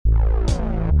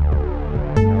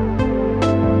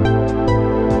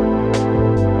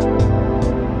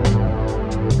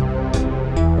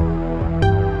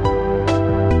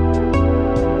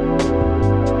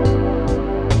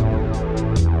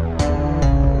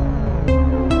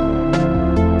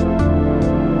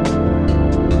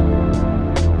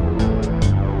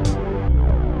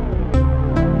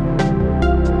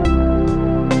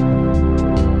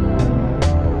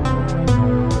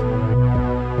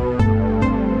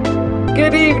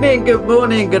Good evening, good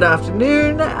morning, good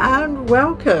afternoon, and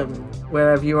welcome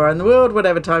wherever you are in the world,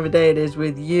 whatever time of day it is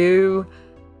with you.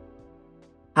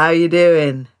 How you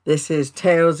doing? This is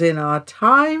Tales in Our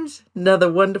Times, another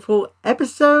wonderful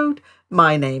episode.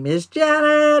 My name is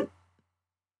Janet.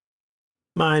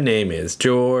 My name is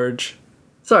George.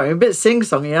 Sorry, I'm a bit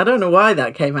sing-songy. I don't know why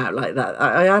that came out like that.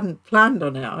 I hadn't planned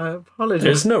on it. I apologize.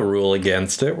 There's no rule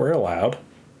against it. We're allowed.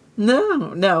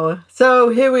 No. So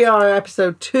here we are,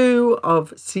 episode 2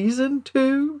 of season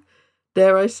 2.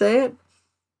 Dare I say it?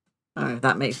 Oh,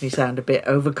 that makes me sound a bit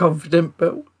overconfident,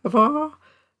 but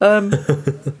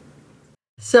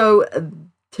so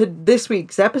to this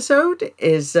week's episode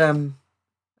is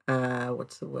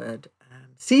what's the word?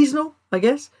 Seasonal, I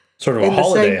guess. Sort of a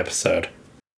holiday episode.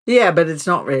 Yeah, but it's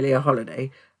not really a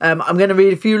holiday. I'm going to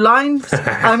read a few lines.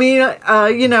 I mean,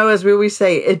 as we always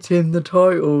say, it's in the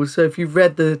title. So if you've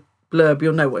read the blurb,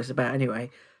 you'll know what it's about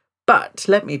anyway. But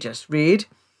let me just read.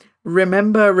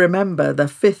 Remember, the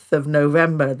 5th of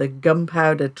November, the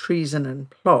gunpowder treason and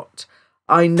plot.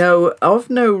 I know of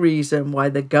no reason why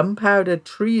the gunpowder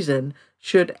treason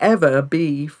should ever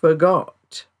be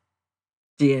forgot.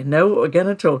 Do you know what we're going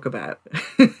to talk about?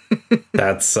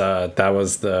 That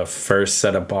was the first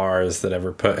set of bars that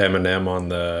ever put Eminem on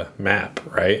the map,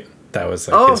 right? That was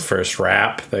his first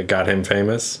rap that got him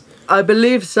famous. I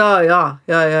believe so, yeah.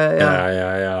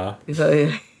 Yeah.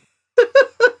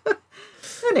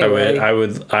 Anyway.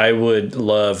 I would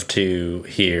love to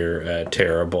hear a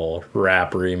terrible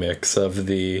rap remix of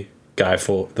the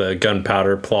the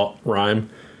gunpowder plot rhyme.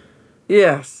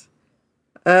 Yes.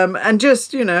 And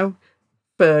just,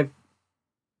 for,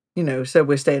 so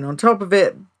we're staying on top of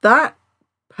it. That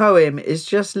poem is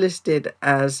just listed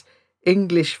as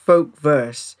English folk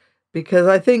verse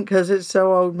because it's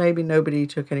so old, maybe nobody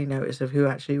took any notice of who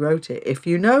actually wrote it. If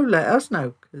you know, let us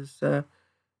know because,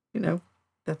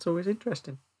 that's always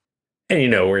interesting.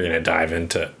 And we're going to dive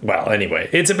into, well, anyway,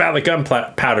 it's about the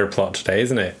gunpowder plot today,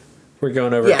 isn't it? We're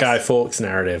going over Guy Fawkes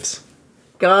narratives.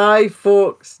 Guy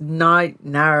Fawkes night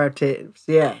narratives.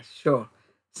 Yeah, sure.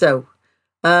 So,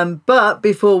 but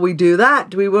before we do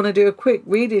that, do we want to do a quick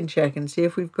reading check and see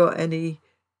if we've got any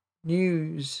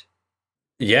news?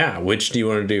 Yeah, which do you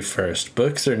want to do first,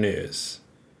 books or news?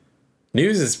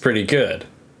 News is pretty good.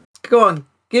 Go on,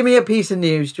 give me a piece of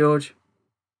news, George.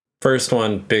 First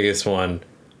one, biggest one.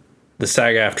 The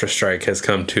SAG-AFTRA strike has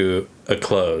come to a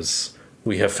close.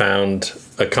 We have found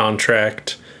a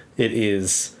contract. It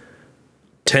is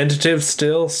tentative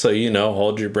still, so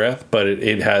hold your breath, but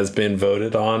it has been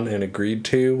voted on and agreed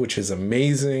to, which is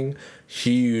amazing.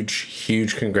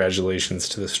 Huge congratulations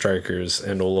to the strikers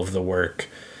and all of the work.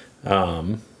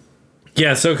 So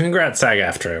congrats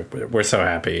SAG-AFTRA. We're so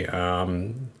happy.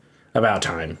 About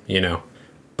time,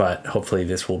 But hopefully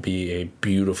this will be a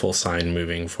beautiful sign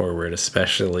moving forward,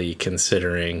 especially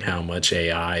considering how much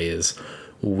AI is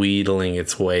wheedling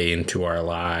its way into our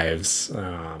lives.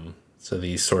 So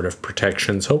these sort of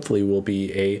protections hopefully will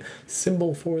be a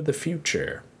symbol for the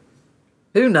future.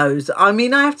 Who knows? I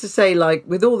mean, I have to say,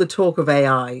 with all the talk of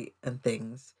AI and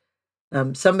things,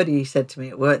 somebody said to me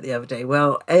at work the other day,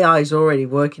 well, AI is already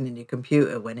working in your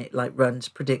computer when it runs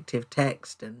predictive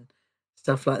text and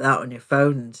stuff like that on your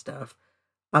phone and stuff.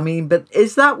 I mean, but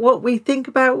is that what we think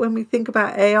about when we think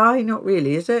about AI? Not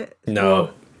really, is it?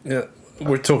 No. Yeah.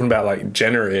 We're talking about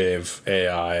generative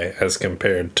AI as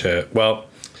compared to, well,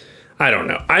 I don't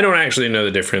know. I don't actually know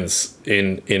the difference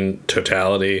in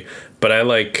totality, but I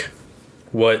like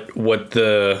what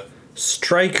the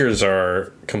strikers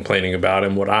are complaining about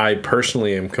and what I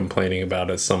personally am complaining about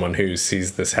as someone who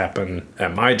sees this happen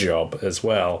at my job as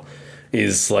well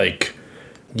is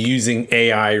using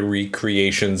AI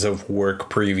recreations of work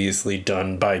previously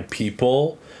done by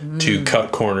people to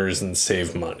cut corners and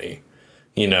save money.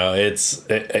 We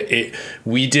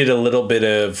did a little bit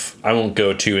of, I won't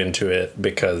go too into it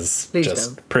because Please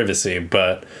just don't. privacy,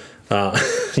 but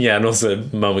and also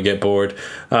mom would get bored.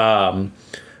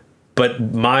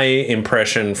 But my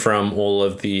impression from all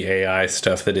of the AI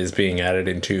stuff that is being added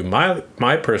into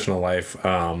my personal life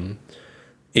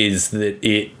is that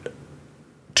it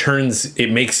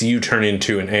makes you turn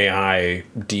into an AI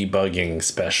debugging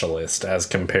specialist as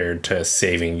compared to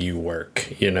saving you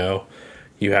work. You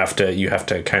have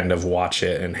to kind of watch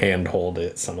it and handhold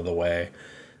it some of the way,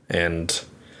 and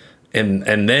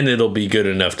then it'll be good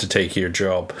enough to take your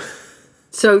job.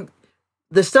 So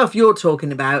the stuff you're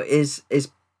talking about is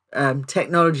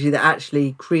technology that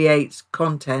actually creates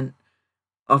content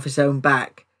off its own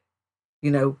back,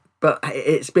 but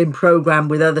it's been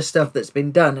programmed with other stuff that's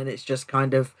been done, and it's just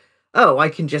kind of, I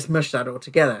can just mush that all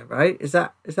together, right? Is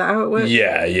that how it works?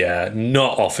 Yeah,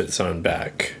 not off its own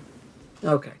back.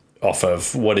 Okay. off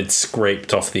of what it's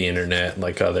scraped off the internet,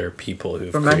 like other people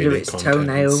who've from created under its content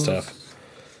toenails. and stuff.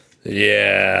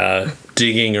 Yeah,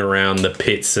 digging around the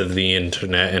pits of the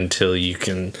internet until you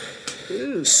can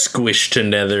squish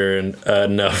together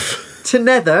enough. To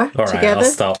nether? All right, together?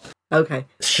 I'll stop. Okay.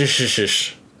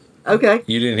 Shush. Okay.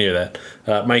 You didn't hear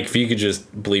that. Mike, if you could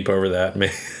just bleep over that.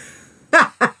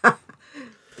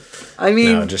 I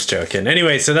mean... No, just joking.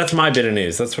 Anyway, so that's my bit of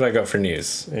news. That's what I got for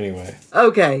news. Anyway.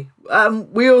 Okay.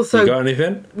 We also... You got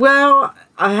anything? Well,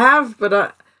 I have,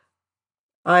 but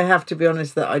I have to be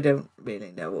honest that I don't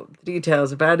really know what the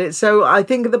details about it. So I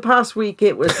think the past week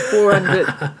it was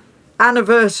 400th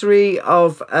anniversary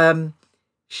of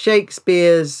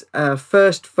Shakespeare's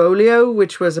first folio,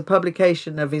 which was a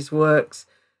publication of his works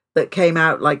that came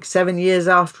out like 7 years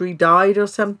after he died or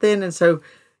something. And so,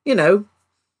 you know,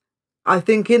 I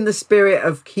think in the spirit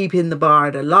of keeping the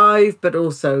bard alive, but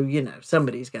also, you know,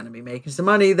 somebody's going to be making some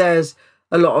money. There's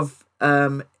a lot of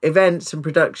events and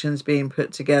productions being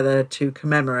put together to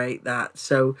commemorate that.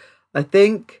 So I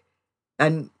think,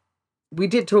 and we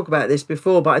did talk about this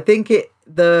before, but I think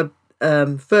the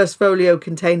first folio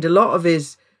contained a lot of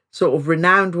his sort of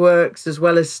renowned works as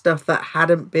well as stuff that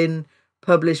hadn't been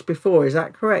published before. Is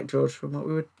that correct, George, from what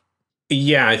we were...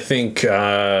 Yeah, I think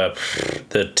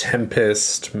The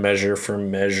Tempest, Measure for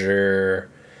Measure,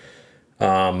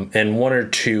 and one or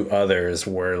two others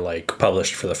were like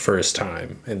published for the first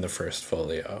time in the first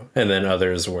folio, and then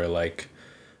others were like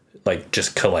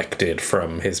just collected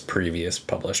from his previous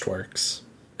published works.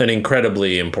 An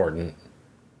incredibly important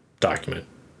document,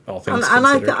 all things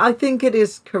considered. And I think it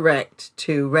is correct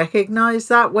to recognise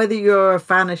that, whether you're a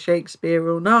fan of Shakespeare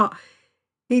or not.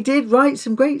 He did write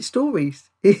some great stories,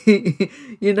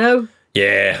 you know?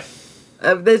 Yeah.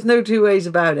 There's no two ways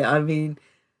about it. I mean,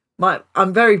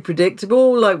 I'm very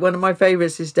predictable. Like, one of my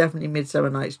favourites is definitely Midsummer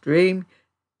Night's Dream,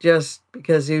 just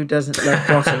because who doesn't love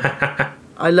bottom?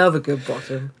 I love a good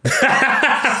bottom.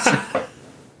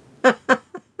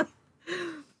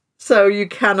 So you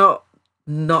cannot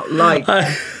not like...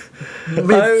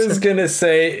 I was gonna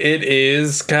say it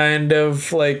is kind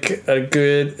of like a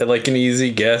good, like an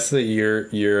easy guess that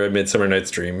you're a Midsummer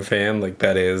Night's Dream fan. Like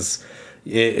that is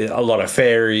a lot of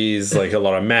fairies, like a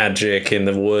lot of magic in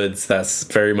the woods. That's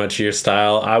very much your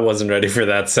style. I wasn't ready for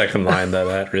that second line.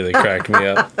 That really cracked me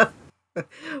up.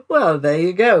 Well, there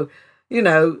you go. You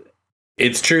know,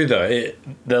 it's true though.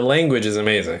 The language is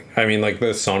amazing. I mean, like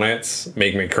the sonnets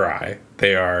make me cry.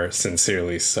 They are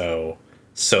sincerely so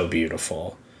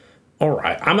beautiful. All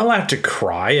right, I'm allowed to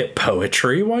cry at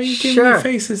poetry. Why are you giving me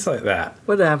faces like that?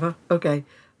 Whatever. Okay.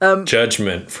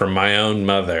 Judgment from my own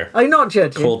mother. I'm not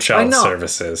judging. Cool child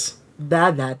services.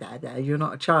 You're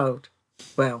not a child.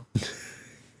 Well,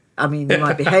 I mean, you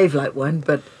might behave like one,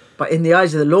 but in the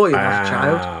eyes of the law, you're not a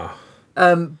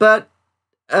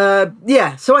child.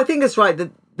 Yeah. So I think it's right that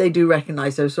they do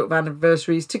recognise those sort of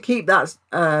anniversaries to keep that,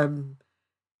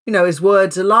 his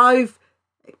words alive,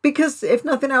 because if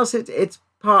nothing else, it's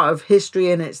part of history,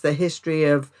 and it's the history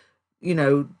of,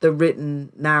 the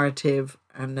written narrative.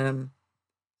 And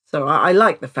so I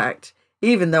like the fact,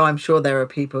 even though I'm sure there are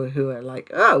people who are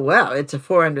like, oh, well, it's a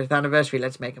 400th anniversary,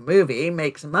 let's make a movie,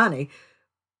 make some money.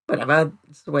 Whatever,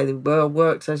 it's the way the world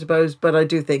works, I suppose. But I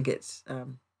do think it's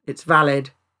valid,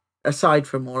 aside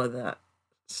from all of that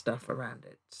stuff around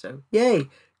it. So, yay,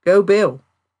 go Bill.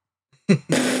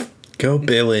 Go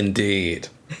Bill, indeed.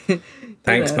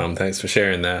 Thanks, Mum. Thanks for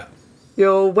sharing that.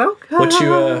 You're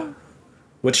welcome.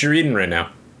 What you reading right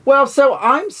now? Well, so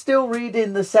I'm still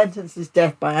reading The Sentence is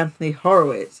Death by Anthony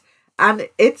Horowitz, and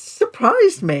it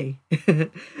surprised me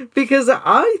because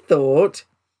I thought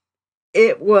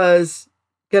it was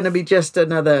going to be just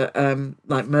another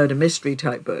murder mystery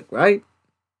type book, right?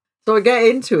 So I get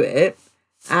into it,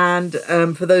 and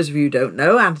for those of you who don't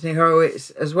know, Anthony Horowitz,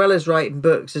 as well as writing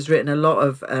books, has written a lot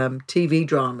of TV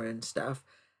drama and stuff,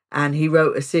 and he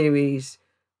wrote a series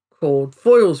called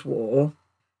Foyle's War,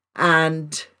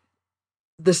 and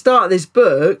the start of this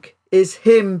book is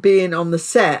him being on the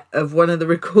set of one of the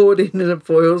recordings of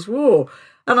Foyle's War,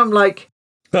 and I'm like,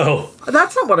 oh,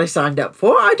 that's not what I signed up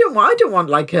for. I don't want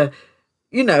like a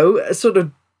sort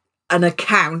of an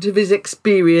account of his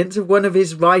experience of one of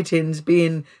his writings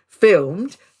being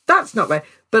filmed. That's not right.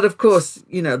 But of course,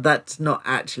 that's not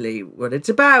actually what it's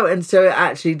about, and so it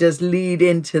actually does lead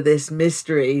into this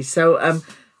mystery. So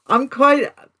I'm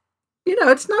quite,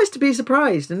 it's nice to be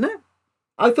surprised, isn't it?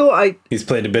 I thought he's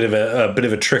played a bit of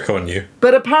a trick on you.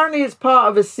 But apparently it's part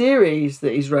of a series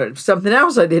that he's wrote. Something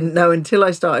else I didn't know until I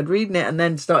started reading it and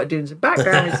then started doing some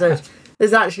background research.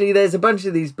 There's a bunch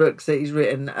of these books that he's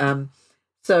written.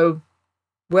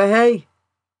 Hey,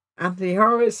 Anthony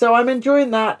Horowitz. So I'm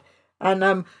enjoying that.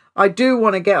 And I do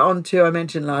want to get on to, I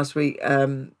mentioned last week,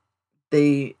 what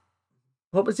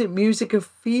was it,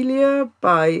 Musicophilia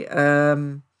by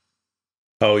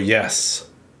Oh, yes.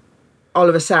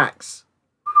 Oliver Sacks.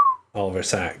 Oliver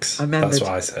Sacks. I remembered. That's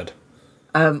what I said.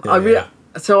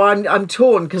 So I'm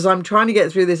torn because I'm trying to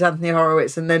get through this Anthony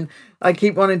Horowitz, and then I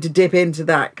keep wanting to dip into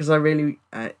that because I really,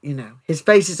 his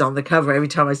face is on the cover every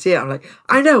time I see it. I'm like,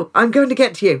 I know, I'm going to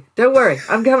get to you. Don't worry,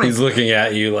 I'm coming. He's looking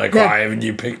at you like, why haven't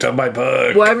you picked up my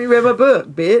book? Why haven't you read my book,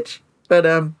 bitch? But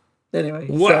anyway.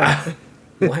 What?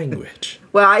 So. Language.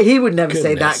 Well, he would never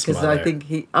say that Goodness, because I mother. think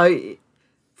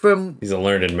he's a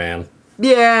learned man.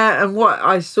 Yeah, and what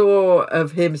I saw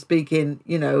of him speaking,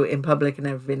 in public and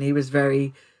everything, he was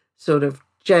very sort of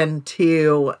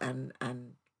genteel and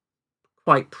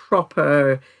quite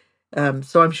proper.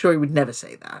 So I'm sure he would never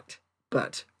say that.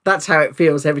 But that's how it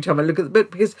feels every time I look at the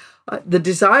book because the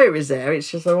desire is there.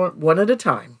 It's just I want one at a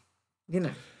time,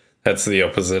 That's the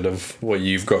opposite of what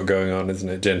you've got going on, isn't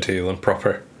it? Genteel and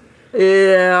proper.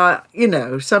 Yeah,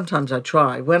 sometimes I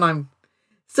try when I'm.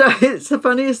 So it's the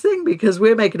funniest thing because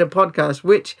we're making a podcast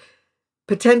which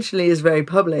potentially is very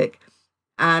public.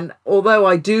 And although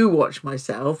I do watch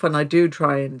myself and I do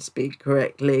try and speak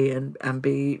correctly and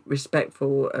be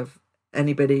respectful of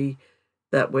anybody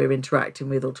that we're interacting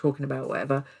with or talking about,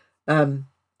 whatever,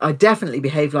 I definitely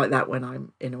behave like that when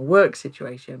I'm in a work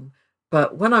situation.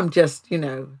 But when I'm just,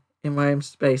 in my own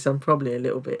space, I'm probably a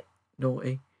little bit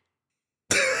naughty.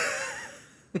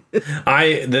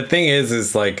 The thing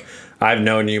is like, I've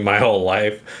known you my whole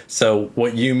life. So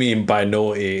what you mean by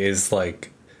naughty is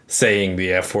like saying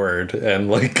the F word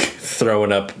and like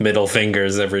throwing up middle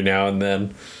fingers every now and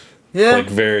then. Yeah.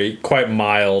 Like quite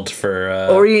mild for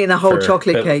or eating a whole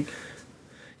chocolate cake.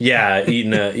 Yeah,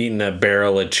 eating a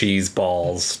barrel of cheese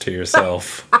balls to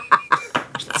yourself.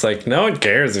 It's like no one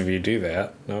cares if you do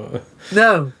that.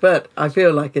 No, but I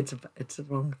feel like it's a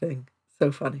wrong thing.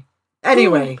 So funny.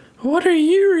 Anyway, what are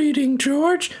you reading,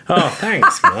 George? Oh,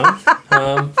 thanks, Mom.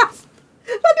 That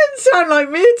didn't sound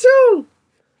like me at all.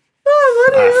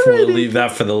 We'll leave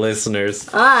that for the listeners.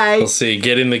 We'll see.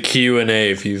 Get in the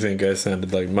Q&A if you think I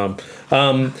sounded like Mom.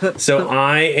 So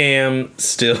I am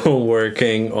still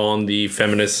working on the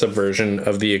feminist subversion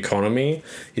of the economy.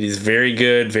 It is very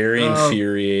good, very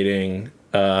infuriating.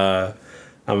 I'm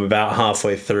about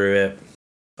halfway through it.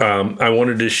 I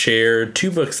wanted to share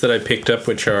 2 books that I picked up,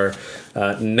 which are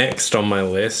next on my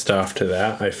list after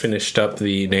that. I finished up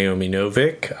the Naomi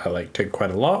Novik. I liked it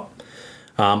quite a lot.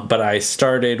 But I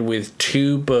started with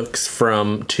 2 books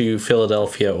from 2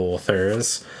 Philadelphia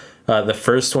authors. The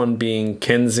first one being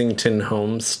Kensington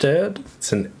Homestead.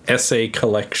 It's an essay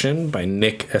collection by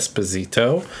Nick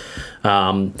Esposito.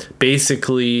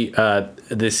 Basically,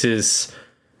 this is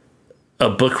a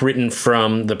book written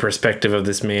from the perspective of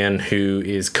this man who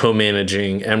is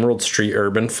co-managing Emerald Street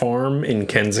Urban Farm in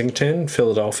Kensington,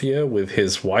 Philadelphia, with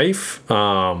his wife.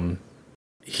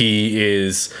 He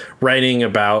is writing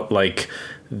about like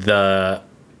the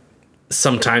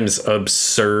sometimes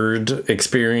absurd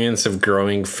experience of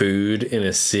growing food in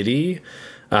a city.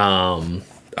 I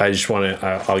just want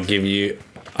to, I'll give you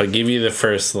the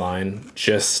first line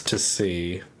just to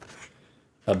see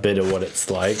a bit of what it's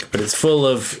like, but it's full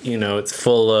of,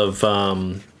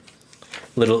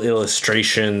 little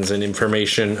illustrations and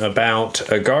information about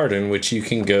a garden, which you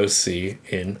can go see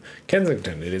in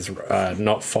Kensington. It is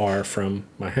not far from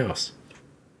my house.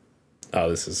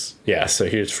 So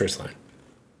here's first line.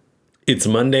 It's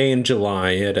Monday in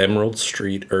July at Emerald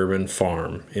Street Urban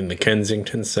Farm in the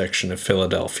Kensington section of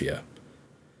Philadelphia.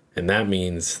 And that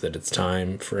means that it's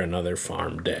time for another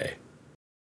farm day.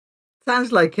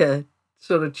 Sounds like a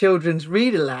sort of children's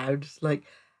read aloud. It's like,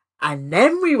 and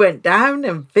then we went down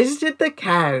and visited the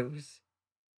cows.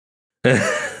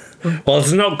 Well,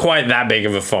 it's not quite that big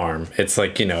of a farm. It's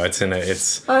like, it's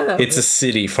a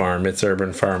city farm. It's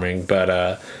urban farming, but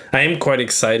I am quite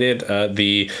excited.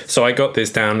 So I got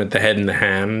this down at the Head in the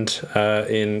Hand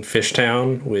in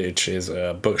Fishtown, which is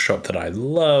a bookshop that I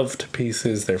love to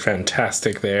pieces. They're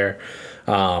fantastic there.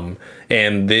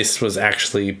 And this was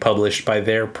actually published by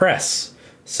their press.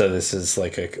 So this is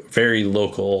like a very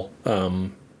local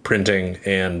printing,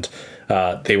 and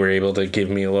they were able to give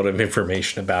me a lot of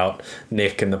information about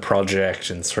Nick and the project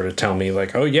and sort of tell me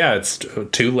like, oh yeah, it's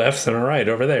 2 lefts and a right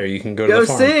over there. You can go to the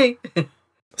farm. See.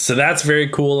 So that's very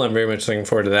cool. I'm very much looking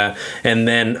forward to that. And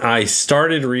then I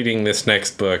started reading this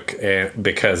next book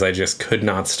because I just could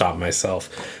not stop myself.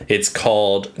 It's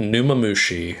called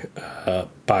Numamushi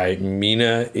by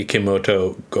Mina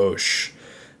Ikimoto Ghosh,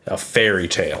 a fairy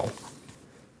tale.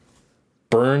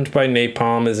 Burned by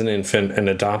napalm as an infant and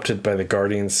adopted by the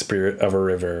guardian spirit of a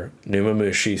river,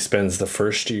 Numamushi spends the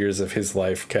first years of his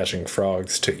life catching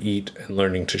frogs to eat and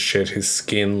learning to shed his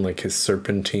skin like his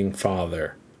serpentine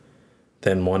father.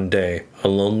 Then one day, a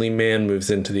lonely man moves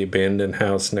into the abandoned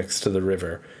house next to the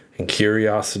river, and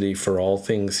curiosity for all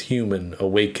things human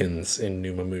awakens in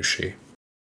Numamushi.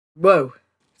 Whoa.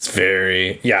 It's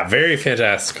very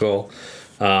fantastical.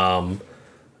 Also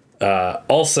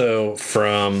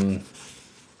from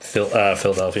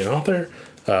Philadelphian author,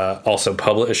 also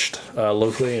published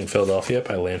locally in Philadelphia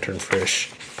by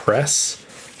Lanternfish Press.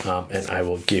 And I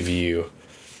will give you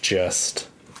just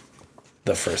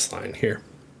the first line here.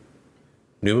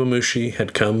 Numamushi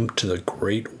had come to the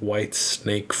great white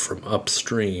snake from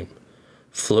upstream,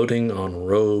 floating on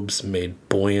robes made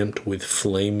buoyant with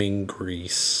flaming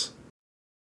grease.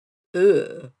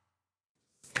 Ugh.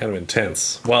 Kind of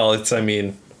intense. Well, it's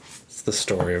the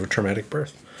story of a traumatic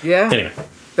birth. Yeah. Anyway.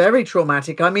 Very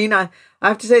traumatic. I mean, I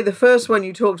have to say the first one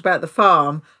you talked about, the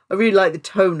farm, I really like the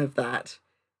tone of that.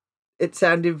 It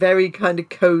sounded very kind of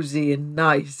cozy and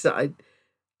nice.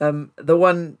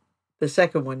 The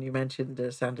second one you mentioned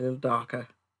sounded a little darker.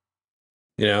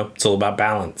 It's all about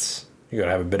balance. You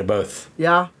gotta have a bit of both.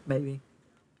 Yeah, maybe.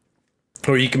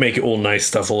 Or you can make it all nice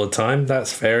stuff all the time.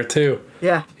 That's fair too.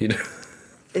 Yeah.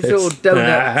 It's all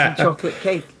donuts and chocolate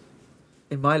cake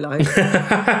in my life.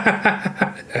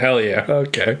 Hell yeah.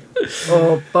 Okay.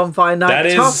 Or bonfire night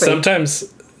that toffee. Is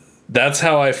sometimes that's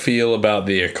how I feel about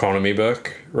the economy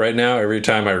book right now. Every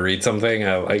time I read something,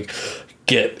 I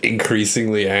get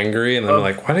increasingly angry, and I'm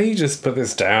like, why don't you just put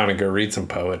this down and go read some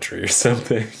poetry or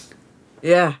something?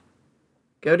 Yeah.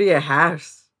 Go to your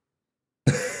house.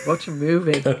 Watch a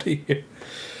movie.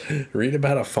 Read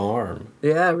about a farm.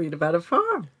 Yeah, read about a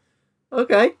farm.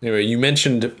 Okay. Anyway, you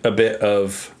mentioned a bit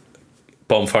of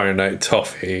Bonfire Night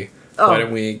Toffee. Why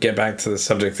don't we get back to the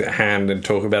subject at hand and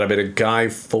talk about a bit of Guy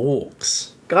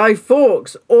Fawkes? Guy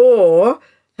Fawkes, or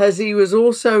as he was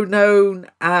also known,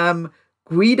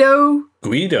 Guido.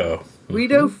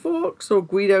 Guido Fawkes or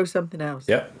Guido something else.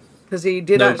 Yep. Because he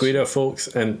did Guido Fawkes,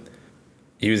 and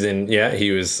he was in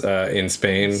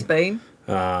Spain. Spain.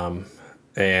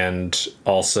 And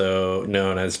also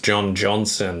known as John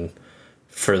Johnson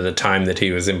for the time that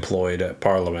he was employed at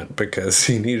Parliament, because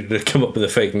he needed to come up with a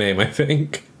fake name, I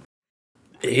think.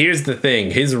 Here's the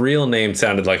thing. His real name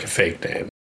sounded like a fake name.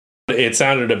 It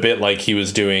sounded a bit like he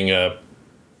was doing a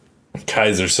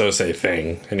Kaiser Sose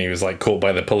thing, and he was caught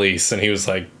by the police, and he was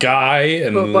like, Guy,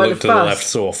 and looked to the left,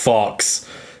 saw Fawkes,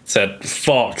 said,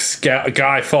 Fawkes,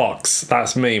 Guy Fawkes,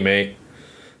 that's me, mate.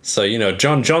 So,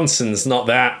 John Johnson's not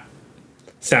that.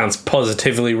 Sounds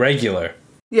positively regular.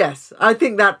 Yes, I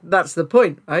think that's the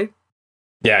point, right?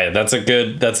 Yeah, that's a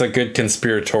good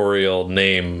conspiratorial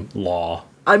name law.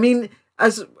 I mean,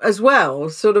 as well,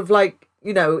 sort of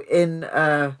in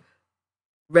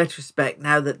retrospect,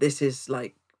 now that this is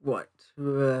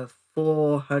over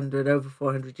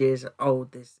 400 years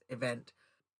old, this event,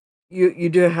 you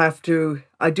do have to,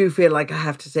 I do feel like I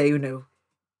have to say,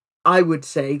 I would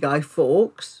say Guy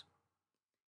Fawkes,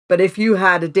 but if you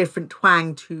had a different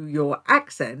twang to your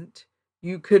accent,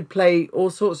 you could play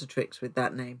all sorts of tricks with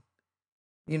that name.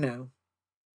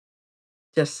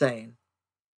 Just saying.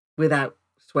 Without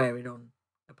swearing on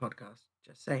a podcast.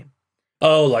 Just saying.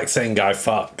 Oh, like saying Guy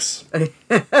Fawkes.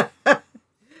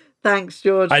 Thanks,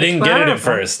 George. I didn't get it at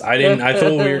first. I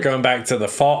thought we were going back to the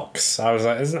fox. I was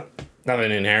like, there's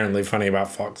nothing inherently funny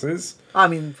about foxes. I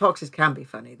mean, foxes can be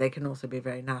funny. They can also be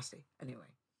very nasty. Anyway.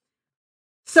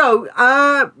 So,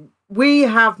 we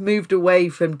have moved away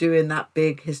from doing that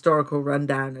big historical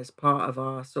rundown as part of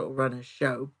our sort of runner's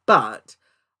show, but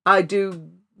I do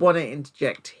want to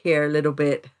interject here a little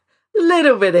bit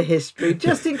of history,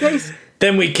 just in case.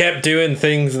 Then we kept doing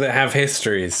things that have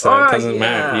histories, so it doesn't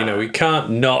matter. We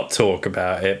can't not talk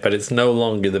about it, but it's no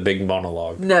longer the big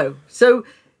monologue. No. So,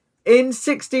 in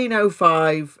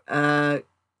 1605,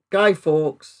 Guy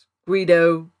Fawkes,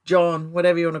 Guido, John,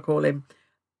 whatever you want to call him,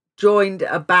 joined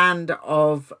a band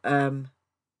of, I don't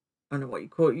know what you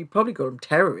call it. You probably call them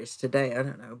terrorists today. I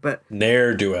don't know, but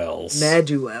ne'er-do-wells,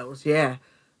 yeah.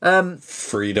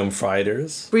 Freedom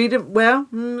fighters. Well,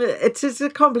 it's a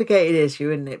complicated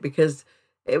issue, isn't it? Because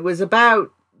it was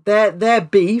about their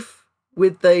beef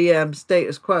with the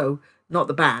status quo, not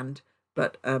the band,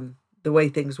 but the way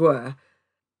things were.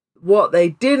 What they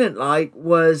didn't like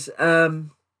was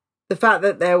the fact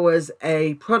that there was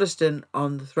a Protestant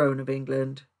on the throne of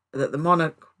England, that the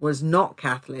monarch was not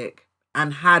Catholic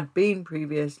and had been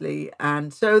previously,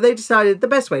 and so they decided the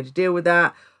best way to deal with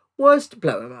that was to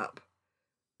blow him up.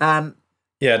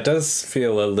 Yeah, it does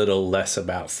feel a little less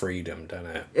about freedom, doesn't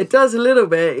it? It does a little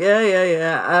bit,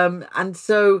 yeah. And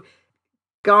so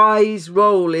Guy's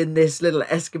role in this little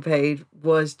escapade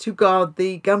was to guard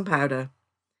the gunpowder.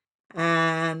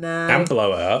 And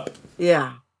blow it up.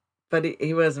 yeah, but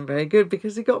he wasn't very good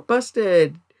because he got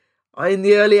busted in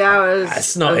the early hours.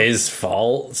 It's not his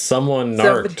fault. Someone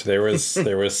narked. There was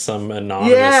some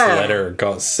anonymous letter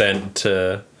got sent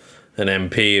to an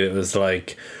MP that was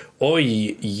like, "Oi,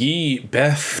 ye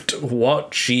beft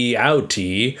watchy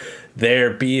outy,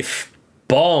 there be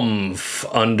bomb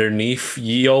underneath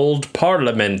ye old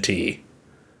parliamenty."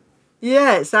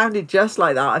 Yeah, it sounded just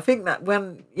like that. I think that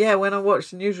when I watched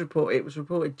the news report, it was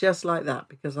reported just like that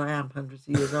because I am hundreds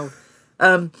of years old.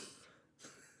 And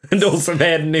also they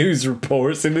had news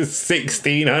reports in the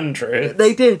 1600s.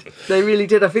 They did. They really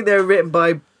did. I think they were written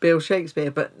by Bill Shakespeare,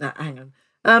 but no, hang on.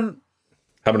 I'm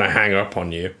going to hang up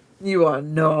on you. You are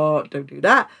not. Don't do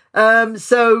that.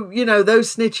 So,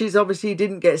 those snitches obviously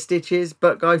didn't get stitches,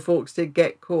 but Guy Fawkes did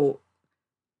get caught.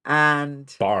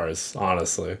 And bars,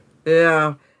 honestly.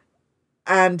 Yeah.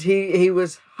 And he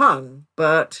was hung,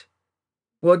 but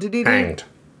what did he do? Hanged.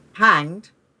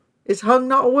 Hanged? Is hung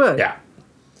not a word? Yeah.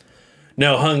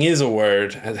 No, hung is a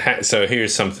word. So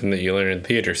here's something that you learn in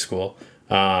theater school.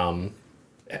 Hung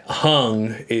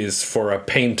is for a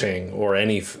painting or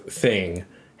anything.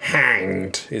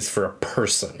 Hanged is for a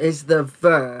person. Is the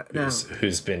verb. No.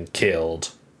 Who's been killed.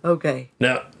 Okay.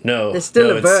 No. It's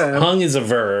still a verb. Hung is a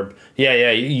verb.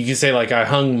 Yeah. You can say, like, I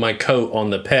hung my coat on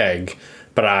the peg,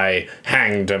 but I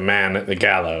hanged a man at the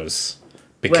gallows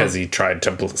because he tried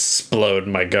to explode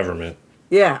my government.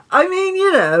 Yeah. I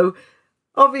mean,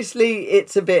 obviously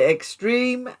it's a bit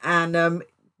extreme, and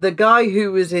the guy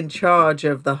who was in charge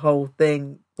of the whole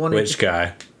thing Which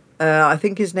guy? I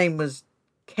think his name was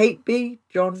Cateby,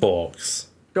 John Fawkes.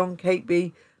 John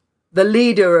Cateby, the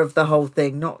leader of the whole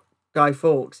thing, not Guy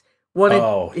Fawkes.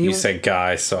 You said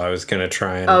Guy, so I was going to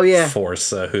try and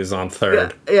force who's on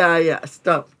third. Yeah.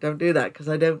 Stop. Don't do that, because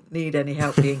I don't need any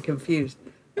help being confused.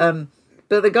 But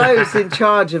the guy who's in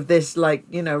charge of this,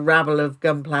 rabble of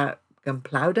gunpowder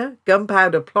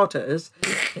plotters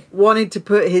wanted to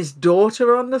put his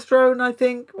daughter on the throne, I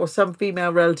think, or some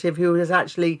female relative who was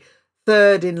actually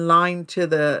third in line to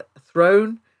the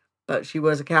throne, but she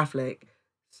was a Catholic.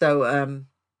 So,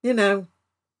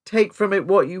 take from it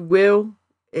what you will.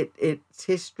 It's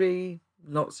history.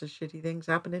 Lots of shitty things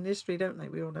happen in history, don't they?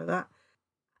 We all know that.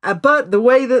 But the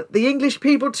way that the English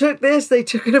people took this, they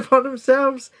took it upon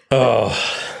themselves. Oh,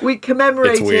 we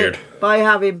commemorate it by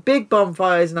having big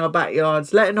bonfires in our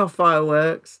backyards, letting off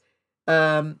fireworks.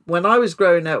 When I was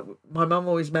growing up, my mum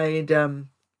always made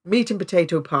meat and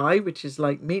potato pie, which is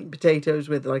like meat and potatoes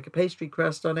with like a pastry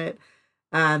crust on it.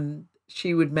 And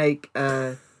she would make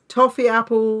toffee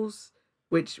apples,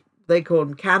 which they call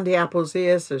them candy apples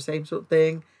here, so same sort of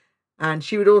thing. And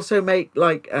she would also make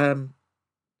like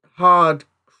hard,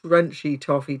 crunchy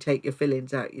toffee, take your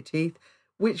fillings out your teeth,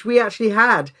 which we actually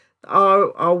had.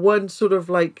 Our one sort of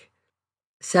like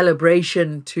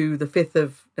celebration to the 5th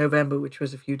of November, which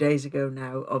was a few days ago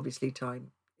now, obviously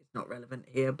time is not relevant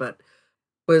here, but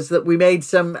was that we made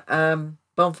some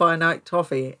bonfire night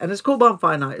toffee, and it's called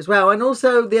bonfire night as well. And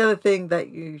also the other thing that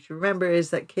you should remember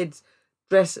is that kids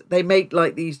they make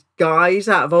like these guys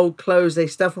out of old clothes, they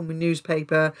stuff them with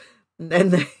newspaper, and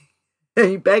then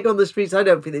they beg on the streets. I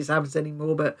don't think this happens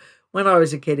anymore, but when I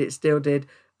was a kid it still did,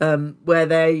 where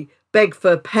they beg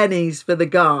for pennies for the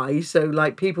guy, so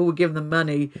like people would give them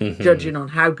money judging on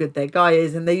how good their guy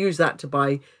is, and they use that to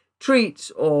buy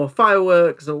treats or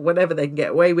fireworks or whatever they can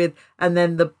get away with, and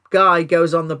then the guy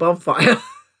goes on the bonfire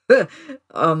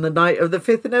on the night of the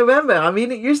 5th of November. I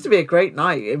mean, it used to be a great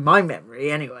night in my memory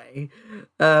anyway.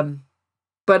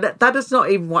 But that is not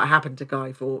even what happened to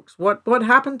Guy Fawkes. What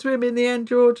happened to him in the end,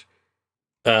 George?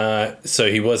 So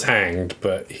he was hanged,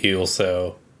 but he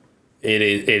also it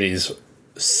is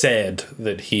said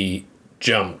that he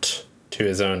jumped to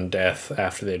his own death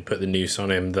after they'd put the noose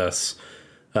on him, thus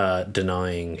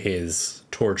denying his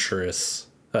torturous,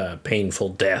 painful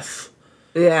death.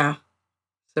 Yeah.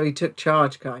 So he took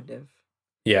charge, kind of.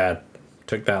 Yeah,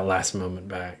 took that last moment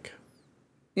back.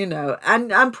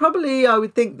 And probably I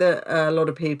would think that a lot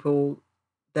of people,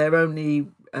 their only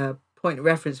point of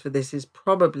reference for this is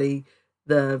probably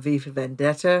the V for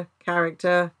Vendetta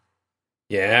character.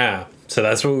 Yeah, so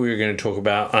that's what we were going to talk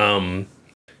about.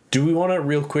 Do we want to,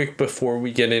 real quick, before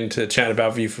we get into chat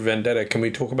about V for Vendetta, can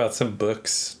we talk about some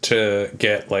books to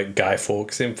get, like, Guy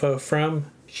Fawkes info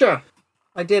from? Sure.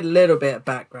 I did a little bit of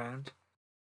background.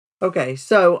 Okay,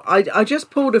 so I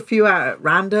just pulled a few out at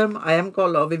random. I haven't got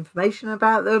a lot of information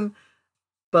about them,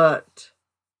 but,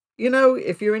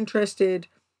 if you're interested,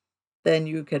 then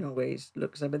you can always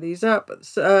look some of these up.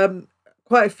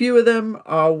 Quite a few of them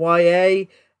are YA.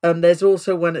 There's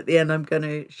also one at the end I'm going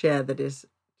to share that is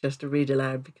just to read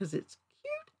aloud because it's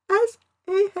cute as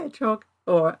a hedgehog.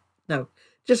 Or, no,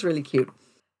 just really cute.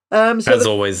 As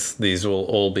always, these will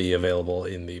all be available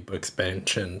in the books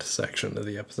mentioned section of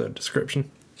the episode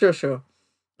description. Sure.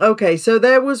 Okay, so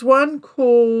there was one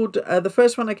called, the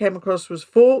first one I came across was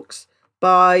Fawkes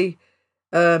by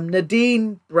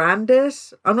Nadine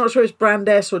Brandes. I'm not sure it's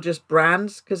Brandes or just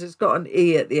Brands because it's got an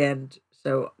E at the end.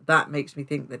 So that makes me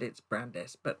think that it's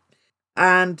Brandes.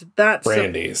 And that's...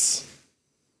 Brandies.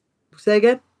 Say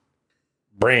again?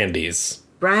 Brandies.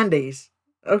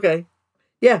 Okay.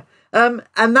 Yeah. And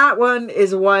that one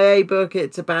is a YA book.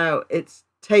 It's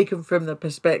taken from the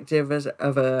perspective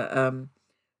of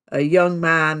a young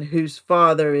man whose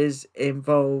father is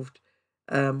involved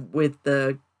with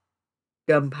the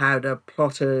gunpowder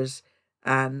plotters,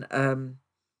 and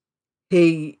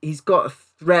he's got a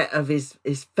threat of his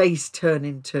face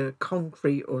turning to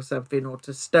concrete or something, or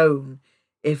to stone,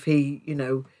 if he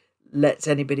lets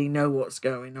anybody know what's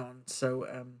going on. So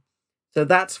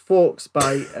that's Fawkes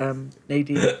by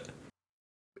Nadine.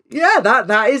 Yeah,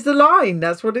 that is the line.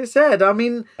 That's what it said. I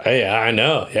mean, yeah, I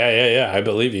know. Yeah. I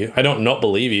believe you. I don't not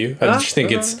believe you. I just think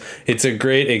it's a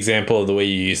great example of the way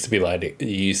you used to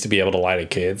be able to lie to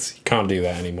kids. You can't do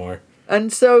that anymore.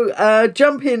 And so,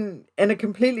 jumping in a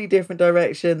completely different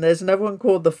direction, there's another one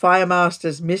called The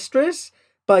Firemaster's Mistress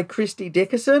by Christy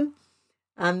Dickerson,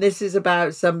 and this is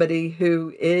about somebody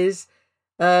who is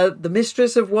the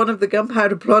mistress of one of the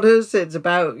gunpowder plotters. It's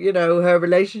about her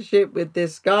relationship with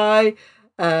this guy.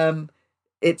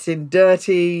 It's in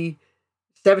dirty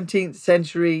 17th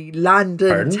century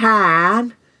London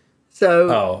town.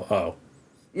 So,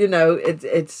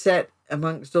 it's set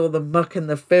amongst all the muck and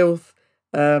the filth.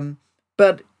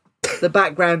 But the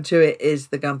background to it is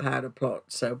the gunpowder plot.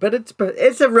 So, but it's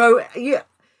a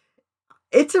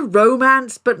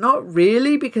romance, but not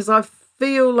really, because I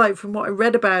feel like from what I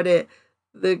read about it,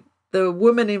 the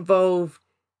woman involved,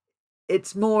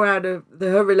 it's more out of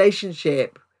her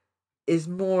relationship is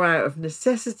more out of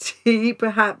necessity,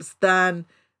 perhaps, than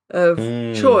of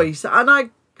choice. And I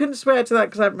couldn't swear to that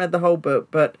because I haven't read the whole book,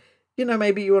 but,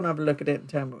 maybe you want to have a look at it and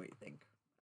tell me what you think.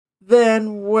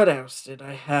 Then what else did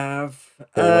I have?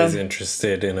 Always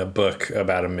interested in a book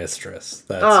about a mistress.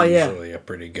 That's usually a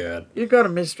pretty good... You've got a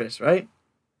mistress, right?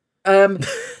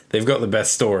 They've got the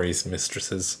best stories,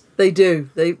 mistresses. They do.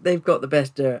 They've got the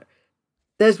best dirt.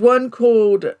 There's one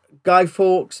called Guy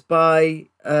Fawkes by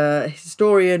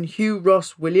historian Hugh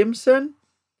Ross Williamson,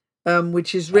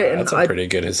 which is written... that's a pretty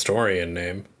good historian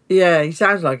name. Yeah, he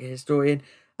sounds like a historian.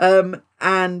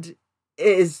 And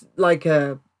it is like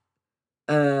a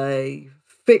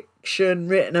fiction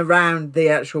written around the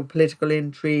actual political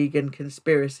intrigue and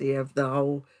conspiracy of the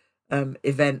whole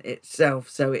event itself.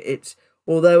 So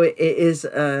although it is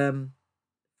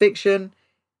fiction,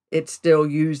 it's still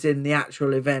using the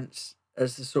actual events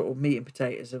as the sort of meat and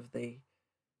potatoes of the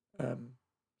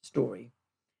story.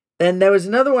 Then there was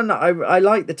another one that I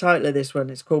like the title of this one.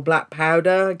 It's called Black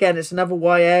Powder. Again, it's another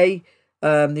YA.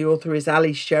 The author is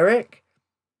Ali Sherrick,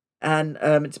 and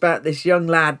it's about this young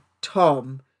lad,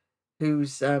 Tom,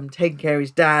 who's taking care of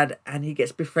his dad, and he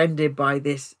gets befriended by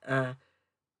this, I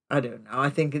don't know, I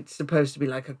think it's supposed to be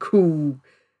like a cool,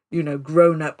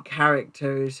 grown-up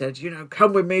character who says,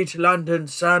 come with me to London,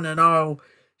 son, and I'll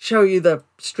show you the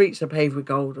streets are paved with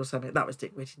gold or something. That was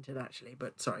Dick Whittington, actually,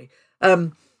 but sorry.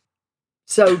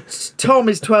 So Tom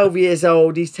is 12 years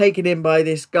old. He's taken in by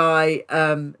this guy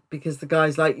because the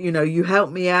guy's like, you help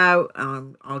me out.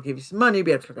 I'll give you some money,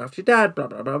 be able to look after your dad, blah,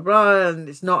 blah, blah, blah. And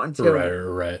it's not until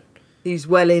right. he's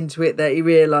well into it that he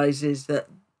realises that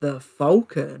the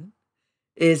Falcon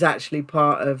is actually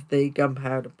part of the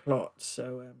gunpowder plot.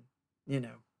 So,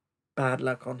 bad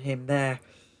luck on him there.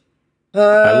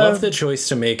 I love the choice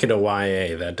to make it a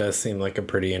YA. That does seem like a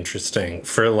pretty interesting...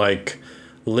 For,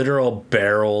 literal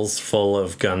barrels full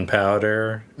of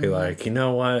gunpowder. Be like, you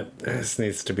know what? This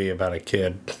needs to be about a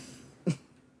kid.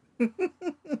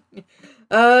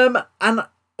 And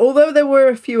although there were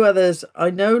a few others,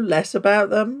 I know less about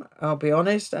them, I'll be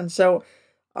honest. And so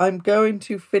I'm going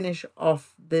to finish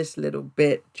off this little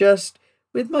bit just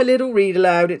with my little read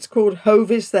aloud. It's called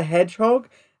Hovis the Hedgehog,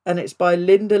 and it's by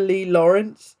Linda Lee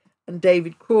Lawrence and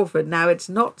David Crawford. Now, it's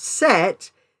not set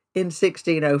in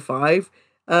 1605,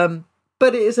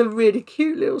 but it is a really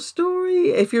cute little story.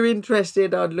 If you're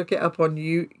interested, I'd look it up on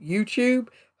YouTube,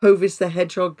 Hovis the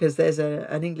Hedgehog, because there's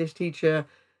an English teacher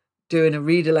doing a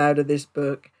read aloud of this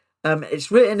book.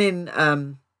 It's written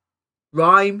in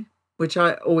rhyme, which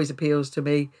always appeals to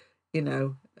me.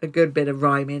 a good bit of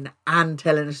rhyming and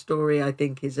telling a story, I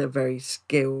think, is a very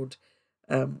skilled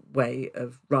way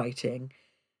of writing.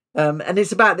 And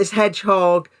it's about this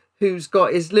hedgehog who's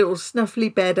got his little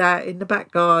snuffly bed out in the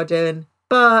back garden,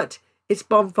 but it's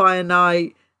bonfire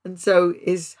night, and so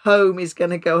his home is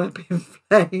going to go up in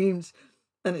flames,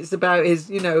 and it's about his,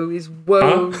 his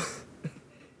woes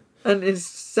and his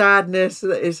sadness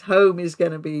that his home is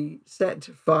going to be set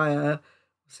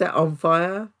on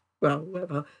fire. Well,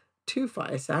 whatever. To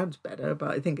fire sounds better,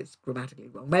 but I think it's grammatically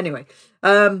wrong. But anyway,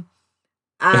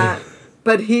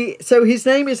 but his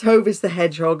name is Hovis the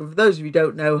Hedgehog. For those of you who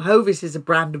don't know, Hovis is a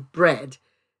brand of bread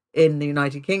in the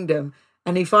United Kingdom,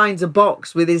 and he finds a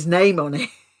box with his name on it.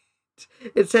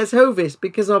 It says Hovis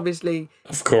because obviously,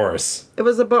 of course, it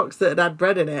was a box that had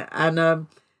bread in it, and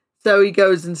so he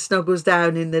goes and snuggles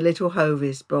down in the little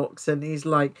Hovis box, and he's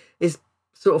like, his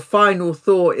sort of final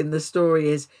thought in the story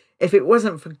is, if it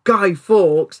wasn't for Guy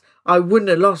Fawkes, I wouldn't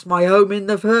have lost my home in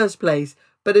the first place.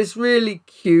 But it's really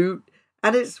cute,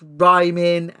 and it's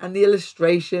rhyming, and the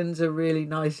illustrations are really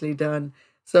nicely done.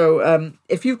 So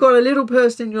if you've got a little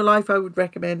person in your life, I would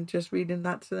recommend just reading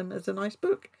that to them as a nice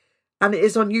book. And it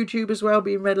is on YouTube as well,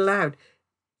 being read aloud.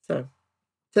 So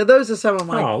those are some of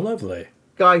my lovely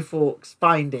Guy Fawkes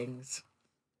findings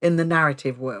in the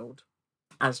narrative world,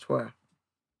 as 'twere.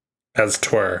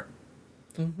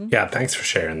 Mm-hmm. Yeah, thanks for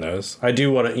sharing those. I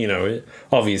do want to,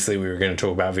 obviously we were going to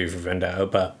talk about V for Vendetta,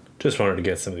 but just wanted to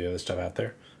get some of the other stuff out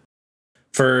there.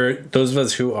 For those of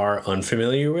us who are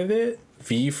unfamiliar with it,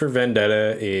 V for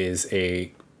Vendetta is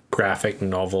a graphic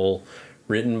novel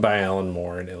written by Alan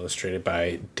Moore and illustrated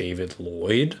by David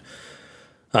Lloyd.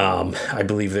 I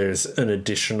believe there's an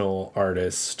additional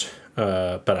artist,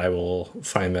 but I will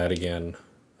find that again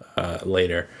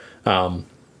later. I'll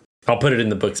put it in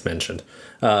the books mentioned.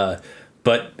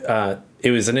 But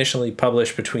it was initially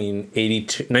published between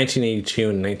 1982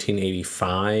 and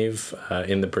 1985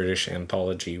 in the British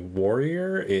anthology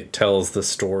Warrior. It tells the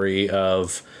story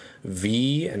of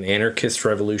V, an anarchist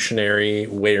revolutionary,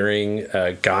 wearing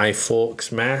a Guy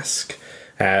Fawkes mask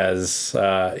as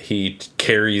he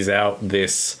carries out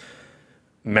this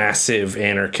massive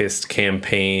anarchist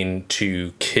campaign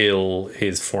to kill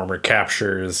his former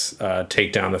captors,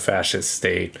 take down the fascist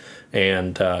state,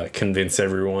 and convince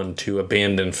everyone to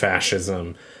abandon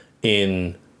fascism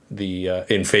in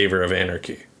favor of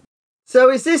anarchy. So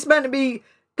is this meant to be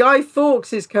Guy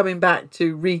Fawkes is coming back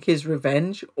to wreak his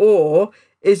revenge, or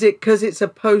is it because it's a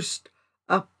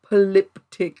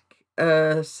post-apocalyptic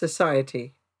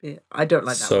society? Yeah, I don't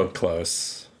like that. So word.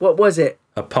 Close. What was it?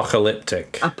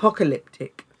 Apocalyptic.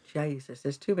 Jesus,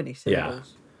 there's too many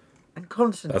syllables. Yeah. And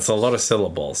consonants. That's a lot of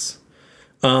syllables.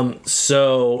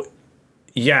 So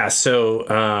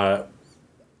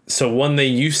when they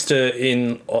used to,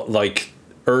 in like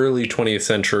early 20th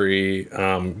century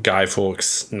Guy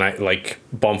Fawkes night, like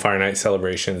bonfire night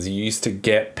celebrations, you used to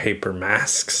get paper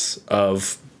masks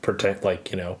of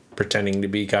pretending to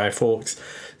be Guy Fawkes,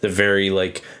 the very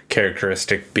like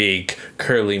characteristic big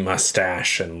curly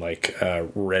mustache and like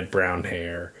red brown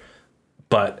hair.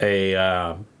 But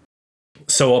a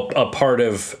part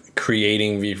of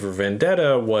creating V for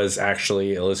Vendetta was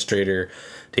actually illustrator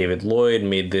David Lloyd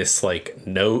made this like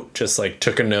note, just like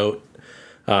took a note.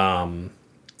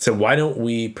 So why don't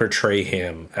we portray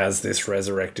him as this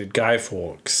resurrected Guy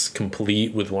Fawkes,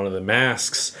 complete with one of the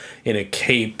masks in a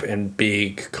cape and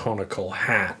big conical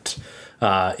hat?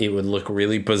 It would look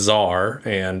really bizarre,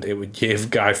 and it would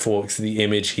give Guy Fawkes the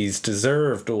image he's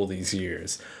deserved all these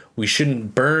years. We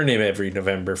shouldn't burn him every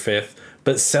November 5th,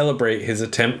 but celebrate his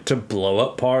attempt to blow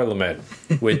up Parliament,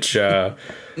 which I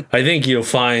think you'll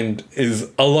find is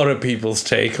a lot of people's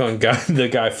take on the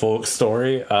Guy Fawkes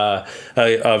story. A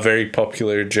very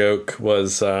popular joke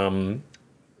was Guy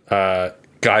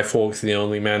Fawkes, the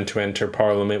only man to enter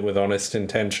Parliament with honest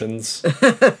intentions.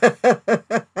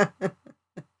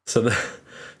 So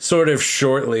sort of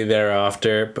shortly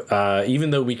thereafter, even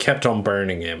though we kept on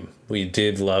burning him, we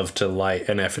did love to light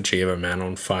an effigy of a man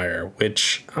on fire,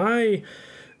 which I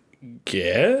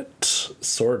get,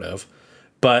 sort of.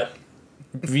 But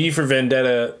V for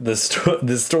Vendetta,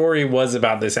 the story was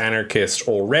about this anarchist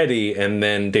already, and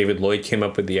then David Lloyd came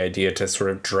up with the idea to sort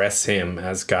of dress him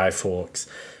as Guy Fawkes.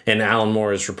 And Alan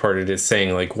Moore is reported as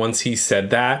saying, like, once he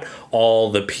said that,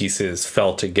 all the pieces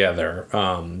fell together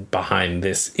behind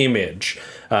this image.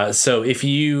 So if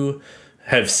you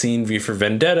have seen V for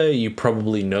Vendetta, you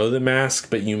probably know the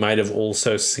mask, but you might have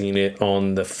also seen it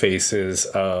on the faces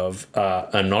of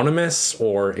Anonymous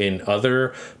or in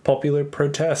other popular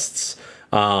protests.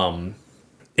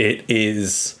 It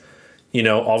is,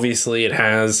 obviously it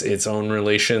has its own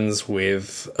relations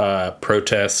with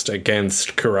protest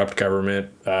against corrupt government.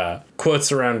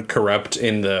 Quotes around corrupt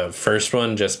in the first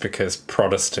one, just because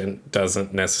Protestant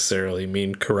doesn't necessarily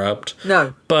mean corrupt.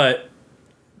 No. But,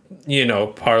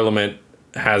 Parliament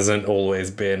hasn't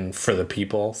always been for the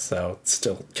people, so it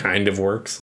still kind of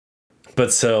works.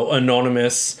 But so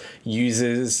Anonymous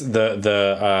uses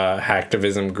the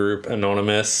hacktivism group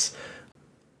Anonymous.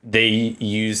 They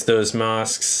use those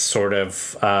masks sort of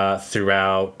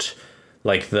throughout,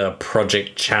 like, the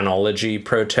Project Chanology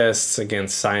protests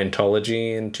against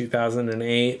Scientology in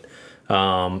 2008.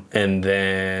 And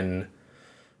then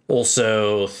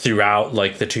also throughout,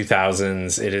 like, the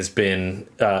 2000s, it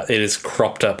is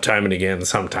cropped up time and again,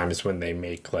 sometimes when they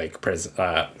make, like,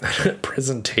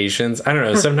 presentations. I don't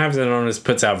know. Sometimes Anonymous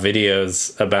puts out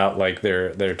videos about, like,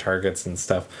 their targets and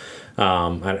stuff.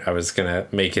 I was going to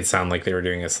make it sound like they were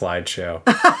doing a slideshow.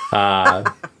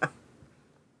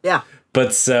 Yeah.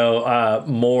 But so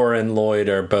Moore and Lloyd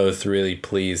are both really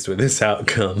pleased with this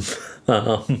outcome.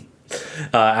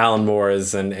 Alan Moore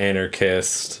is an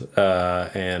anarchist,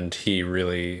 and he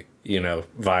really,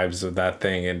 vibes with that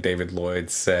thing. And David Lloyd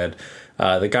said,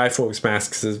 the Guy Fawkes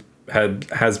masks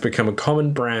has become a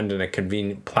common brand and a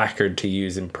convenient placard to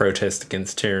use in protest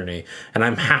against tyranny, and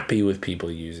I'm happy with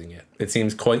people using it. It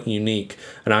seems quite unique,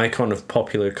 an icon of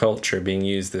popular culture being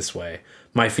used this way.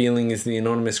 My feeling is the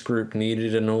Anonymous group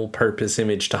needed an all-purpose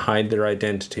image to hide their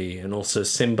identity and also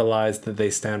symbolize that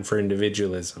they stand for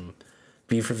individualism.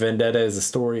 V for Vendetta is a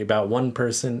story about one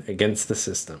person against the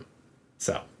system.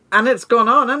 So. And it's gone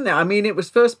on, hasn't it? I mean, it was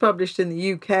first published in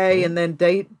the UK, and then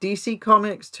DC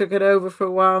Comics took it over for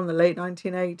a while in the late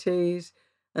 1980s.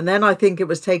 And then I think it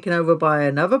was taken over by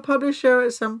another publisher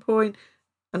at some point.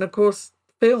 And of course,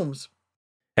 films.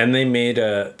 And they made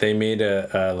a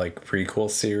like prequel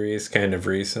series kind of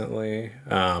recently.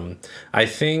 I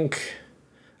think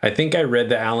I read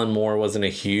that Alan Moore wasn't a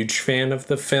huge fan of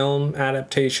the film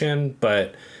adaptation,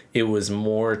 but it was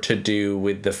more to do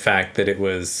with the fact that it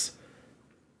was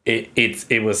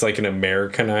like an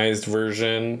Americanized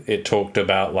version. It talked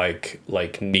about like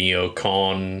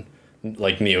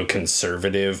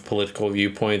neoconservative political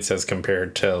viewpoints as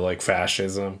compared to like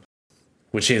fascism,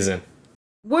 which isn't.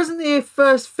 Wasn't the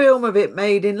first film of it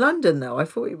made in London, though? I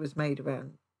thought it was made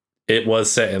around. It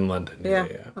was set in London. Yeah.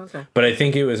 Okay. But I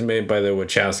think it was made by the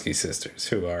Wachowski sisters,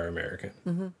 who are American.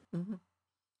 Mm-hmm, mm-hmm.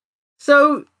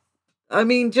 So, I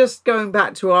mean, just going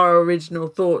back to our original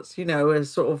thoughts,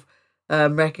 as sort of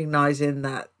recognizing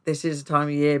that this is a time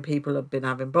of year people have been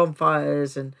having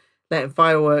bonfires and letting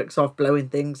fireworks off, blowing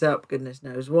things up, goodness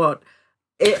knows what.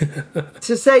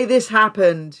 To say this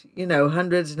happened,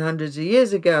 hundreds and hundreds of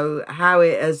years ago, how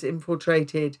it has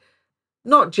infiltrated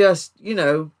not just,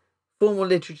 formal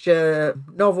literature,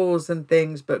 novels and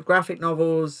things, but graphic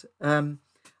novels.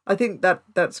 I think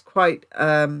that's quite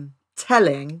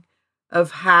telling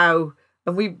of how,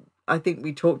 and I think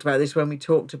we talked about this when we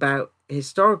talked about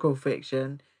historical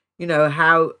fiction,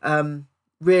 how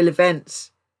real events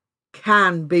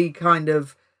can be kind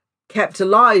of kept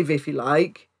alive, if you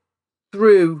like,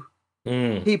 through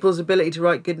people's ability to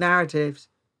write good narratives.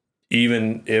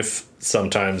 Even if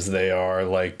sometimes they are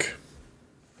like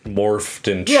morphed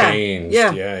and changed.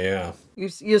 Yeah.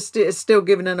 You're still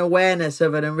given an awareness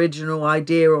of an original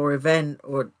idea or event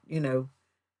or,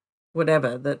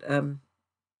 whatever that,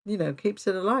 keeps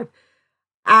it alive.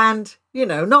 And,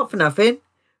 not for nothing,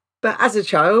 but as a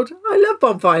child, I love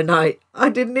Bonfire Night. I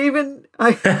didn't even...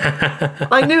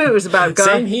 I knew it was about Guy.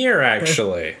 Same here,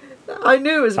 actually. I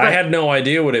knew it was about... I had no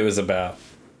idea what it was about.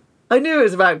 I knew it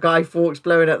was about Guy Fawkes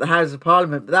blowing up the House of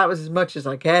Parliament, but that was as much as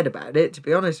I cared about it, to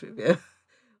be honest with you.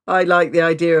 I like the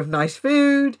idea of nice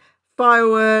food,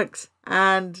 fireworks,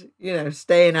 and,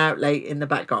 staying out late in the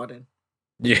back garden.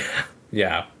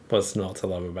 Yeah. What's not to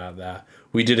love about that?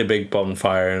 We did a big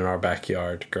bonfire in our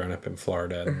backyard growing up in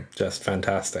Florida. Just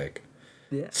fantastic.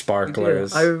 Yeah.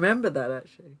 Sparklers. I remember that,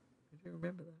 actually. I do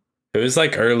remember that. It was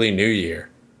like early New Year.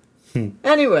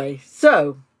 Anyway,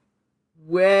 so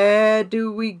where do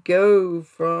we go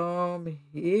from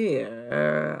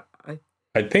here?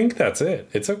 I think that's it.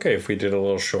 It's okay if we did a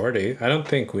little shorty. I don't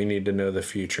think we need to know the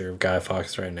future of Guy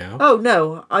Fawkes right now. Oh,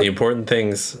 no. The important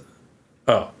things...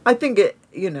 I think it,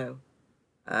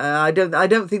 I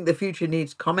don't think the future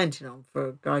needs commenting on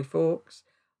for Guy Fawkes.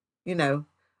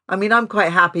 I mean, I'm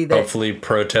quite happy that... Hopefully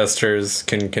protesters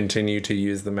can continue to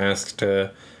use the mask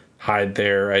to hide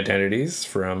their identities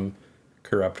from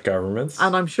corrupt governments.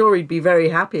 And I'm sure he'd be very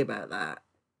happy about that.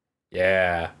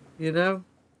 Yeah. You know?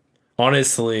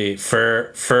 Honestly,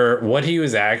 for what he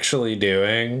was actually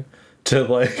doing, to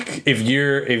like if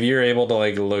you're able to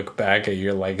like look back at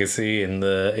your legacy in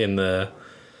the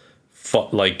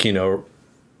like, you know,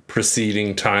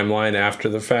 preceding timeline after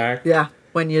the fact. Yeah,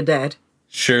 when you're dead.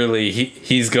 Surely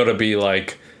he's gonna be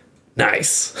like,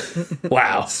 nice.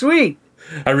 Wow. Sweet.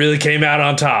 I really came out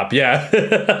on top. Yeah.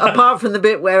 Apart from the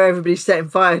bit where everybody's setting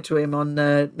fire to him on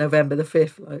November the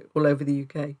 5th, like all over the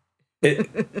UK.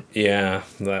 Yeah,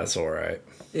 that's all right.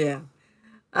 Yeah.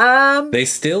 They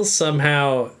still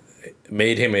somehow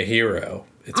made him a hero.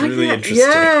 It's really interesting.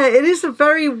 Yeah, it is a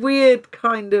very weird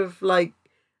kind of like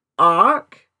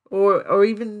arc or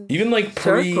even like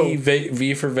pre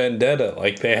V for Vendetta.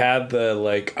 Like they had the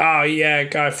like, oh yeah,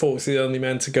 Guy Fawkes is the only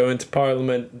man to go into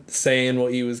Parliament saying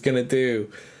what he was gonna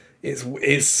do.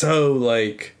 It's so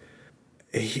like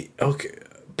okay,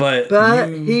 but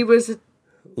he was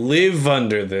live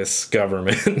under this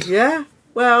government. Yeah.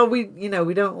 Well, we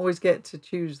don't always get to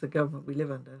choose the government we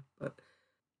live under, but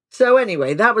so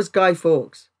anyway, that was Guy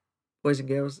Fawkes, boys and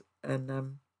girls,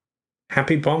 and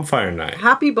Happy Bonfire Night.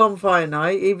 Happy Bonfire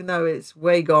Night, even though it's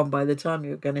way gone by the time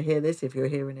you're going to hear this, if you're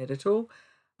hearing it at all.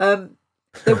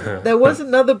 There was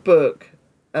another book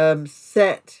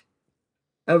set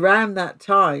around that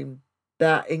time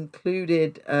that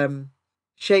included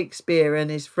Shakespeare and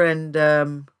his friend,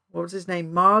 what was his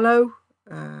name, Marlowe?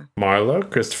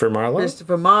 Christopher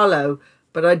Marlowe.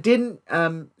 But I didn't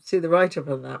see the write-up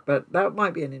on that, but that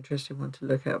might be an interesting one to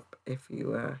look up if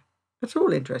you are at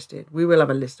all interested. We will have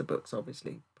a list of books,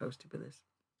 obviously, posted with this.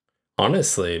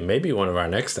 Honestly, maybe one of our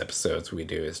next episodes we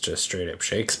do is just straight up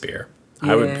Shakespeare.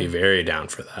 Yeah. I would be very down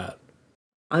for that.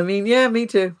 I mean, yeah, me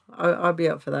too. I'd be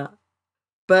up for that.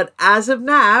 But as of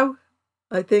now,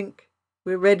 I think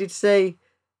we're ready to say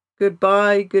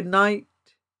goodbye, good night,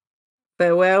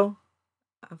 farewell,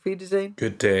 auf Wiedersehen.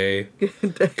 Good day.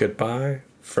 Good day. Goodbye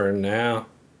for now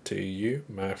to you,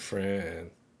 my friend.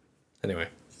 Anyway.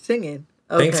 Singing.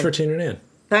 Okay. Thanks for tuning in.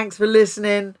 Thanks for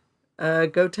listening.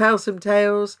 Go tell some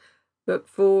tales. Look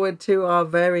forward to our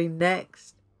very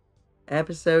next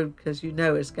episode because you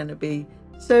know it's going to be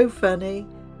so funny,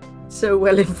 so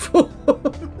well informed.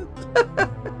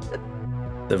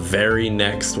 The very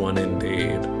next one,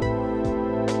 indeed.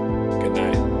 Good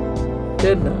night.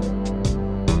 Good night.